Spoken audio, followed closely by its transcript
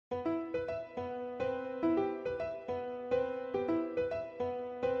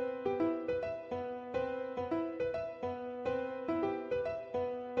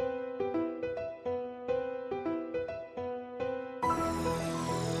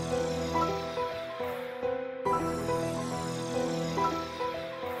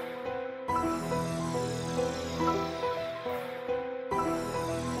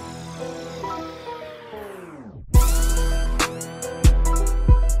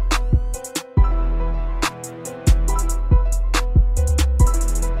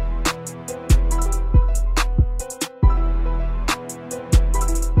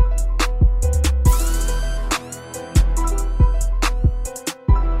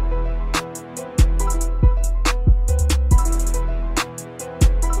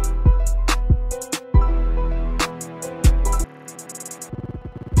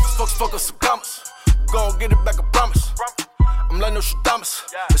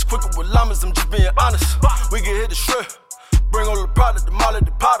It's quicker with llamas, I'm just being honest. We get hit the strip, bring all the product, the molly,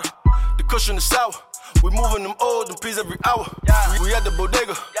 the powder, the cushion, the sour. We moving them old, them peas every hour. We at the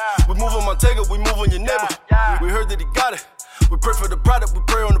bodega, we moving Montego, we moving your neighbor. We heard that he got it, we pray for the product, we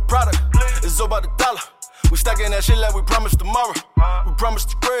pray on the product. It's all about the dollar. We stacking that shit like we promised tomorrow. We promised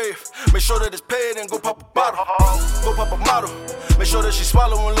the grave. Make sure that it's paid and go pop a bottle. Go pop a model. Make sure that she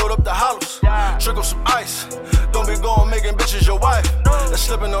swallow and load up the hollows. Trickle some ice. Don't be going making bitches your wife. That's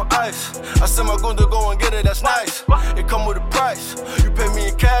slipping on ice. I send my goon to go and get it, that's nice. It come with a price. You pay me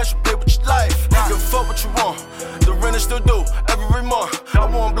in cash, you pay with your life. Give a fuck what you want. The rent is still due every month. I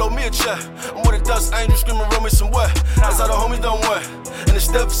wanna blow me a check. I'm with a dust angel screaming, roll me some wet. That's how the homies done wet. And the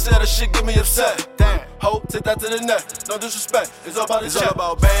step said that shit get me upset. Damn. Ho, take that to the neck, no disrespect, it's all about the check. It's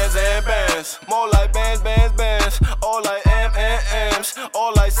all about bands and bands, more like bands, bands, bands. All like M's,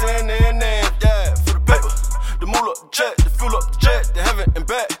 all like saying their names. Yeah, for the paper, the moolah, the check, the fuel up, the jet, the heaven and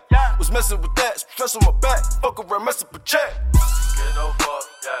back. Was messing with that, stress on my back, fuck around, mess up a check. Get no fuck,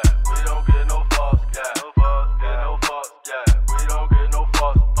 yeah, we don't